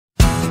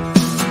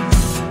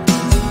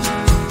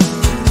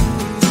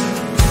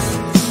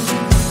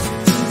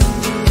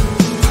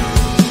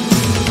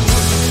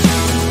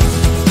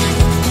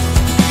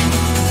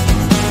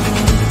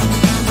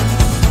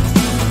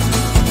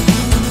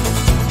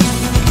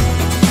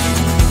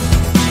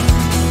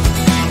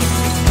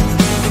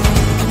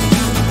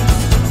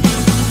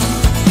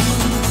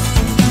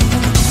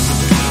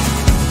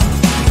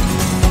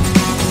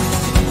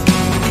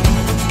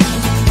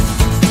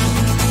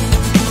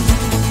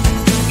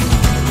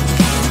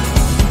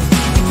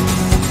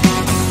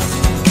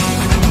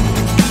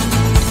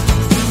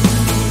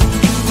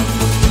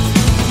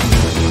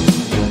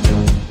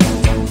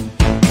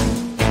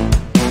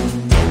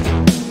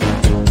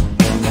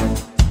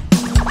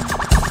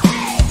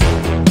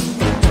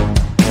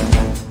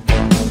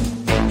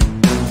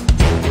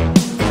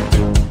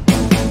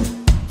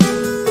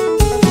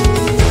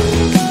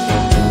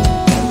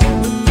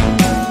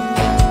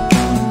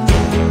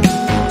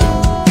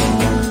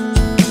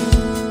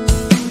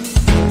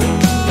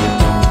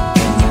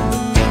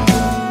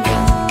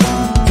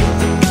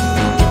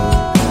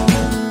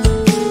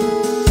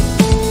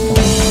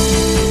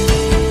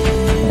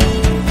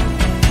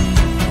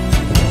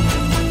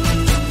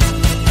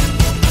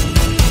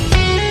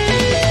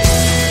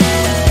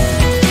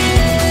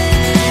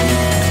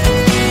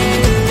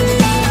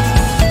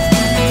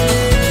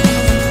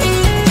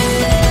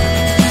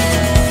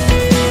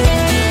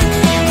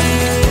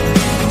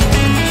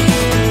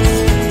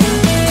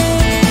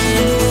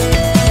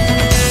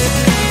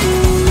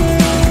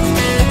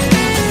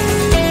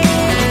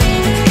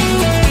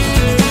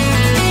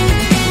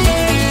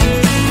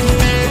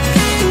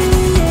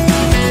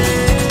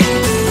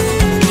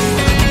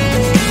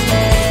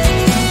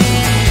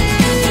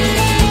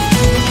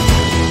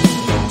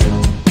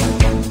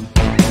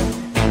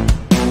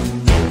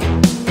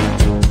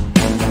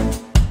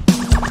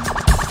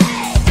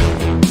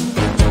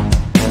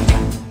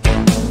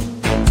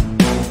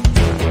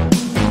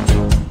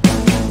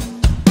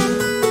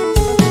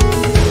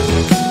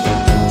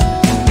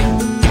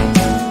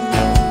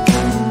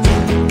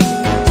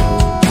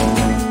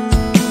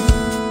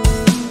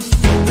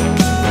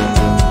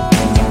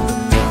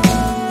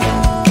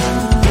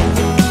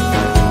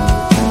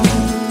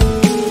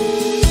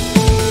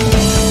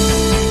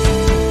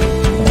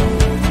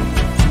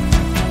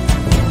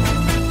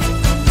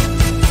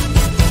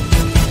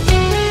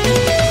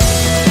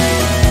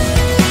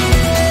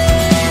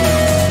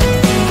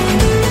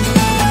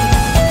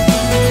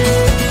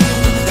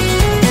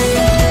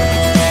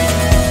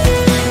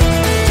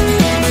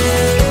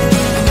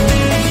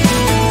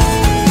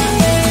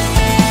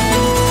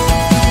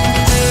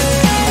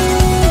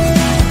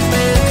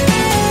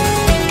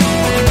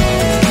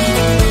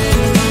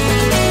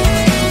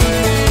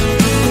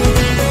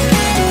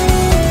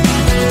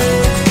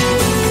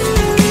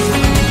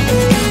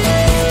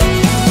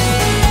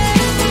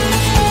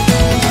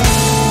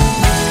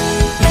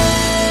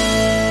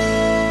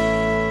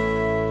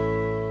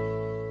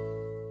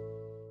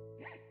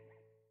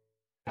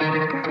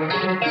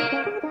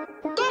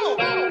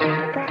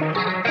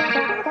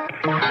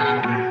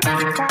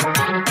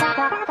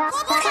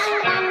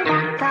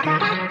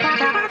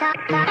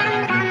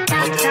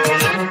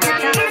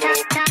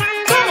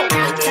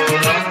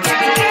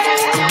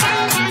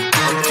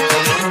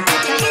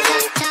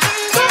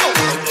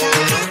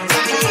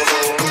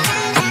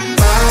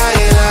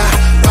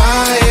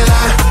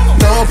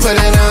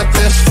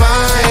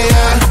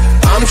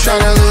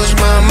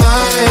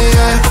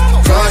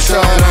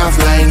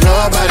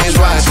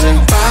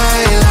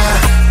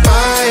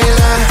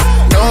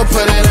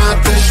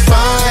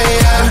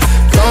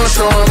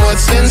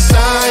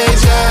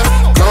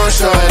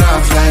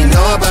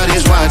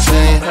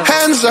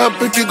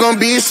up if you gon'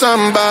 be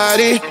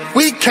somebody.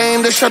 We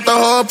came to shut the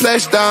whole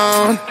place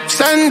down.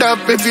 Stand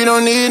up if you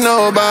don't need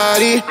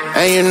nobody,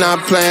 and you're not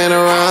playing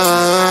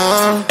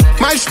around.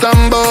 Might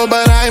stumble,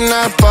 but I'm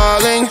not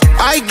falling.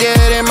 I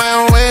get in my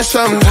own way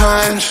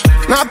sometimes.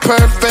 Not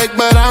perfect,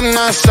 but I'm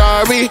not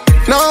sorry.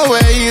 No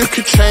way you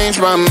could change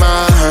my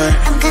mind.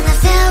 I'm gonna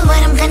feel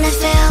what I'm gonna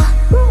feel.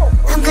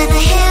 I'm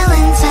gonna heal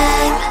in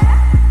time.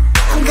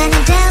 I'm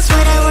gonna dance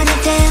what I wanna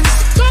dance,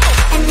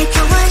 and if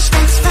you watch,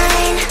 that's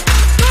fine.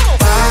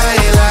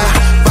 Baila,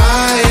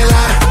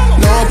 baila,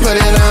 no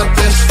putting out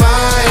this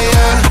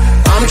fire.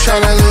 I'm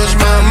tryna lose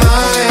my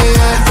mind,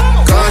 yeah.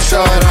 Gonna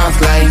show it off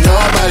like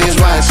nobody's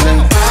watching.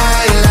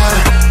 Baila,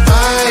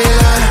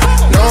 baila,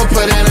 no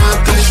putting out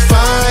this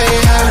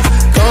fire.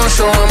 Gonna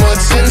show 'em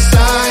what's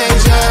inside,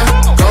 yeah.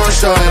 Gonna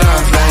show it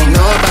off like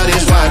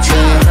nobody's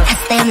watching. I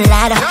stand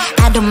louder,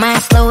 I don't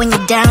mind slowing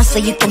you down so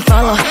you can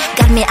follow.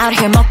 Got me out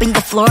here mopping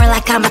the floor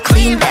like I'm a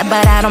clean that,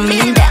 but I don't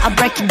mean that. I'll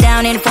break it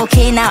down in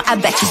 4K now, I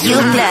bet you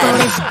know.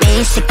 Well, it's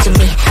basic to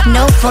me,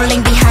 no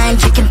falling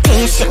behind, you can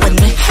pace it with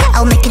me.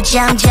 I'll make a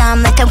jump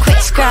like I'm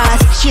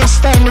crisscross.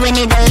 Houston, we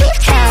need a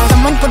lift house.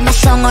 Someone put my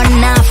song on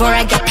now before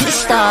I get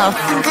pissed off.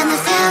 I'm gonna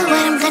feel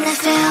what I'm gonna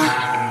feel.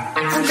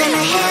 I'm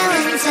gonna heal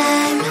in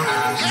time.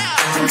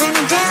 I'm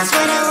gonna dance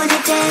what I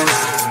wanna dance,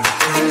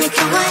 and you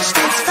can watch,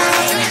 that's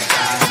fine.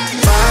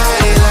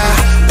 Baila,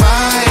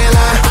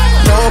 baila,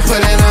 no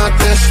putting out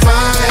this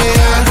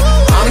fire.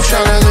 I'm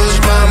tryna lose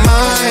my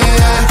mind,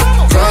 yeah.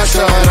 Gonna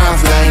show it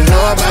off like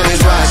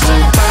nobody's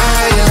watching.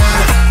 Baila,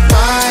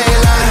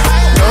 baila,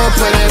 no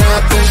putting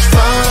out this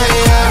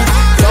fire.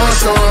 Gonna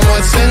show 'em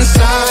what's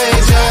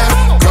inside, yeah.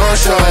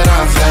 Gonna show it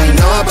off like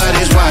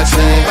nobody's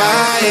watching.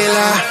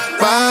 Baila,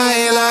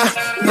 baila,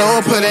 no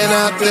putting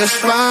out this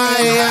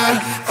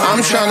fire. I'm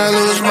tryna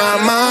lose my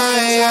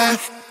mind, yeah.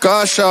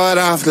 Gonna show it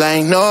off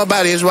like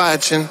nobody's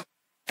watching.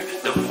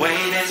 The way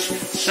this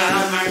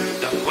summer,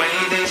 the way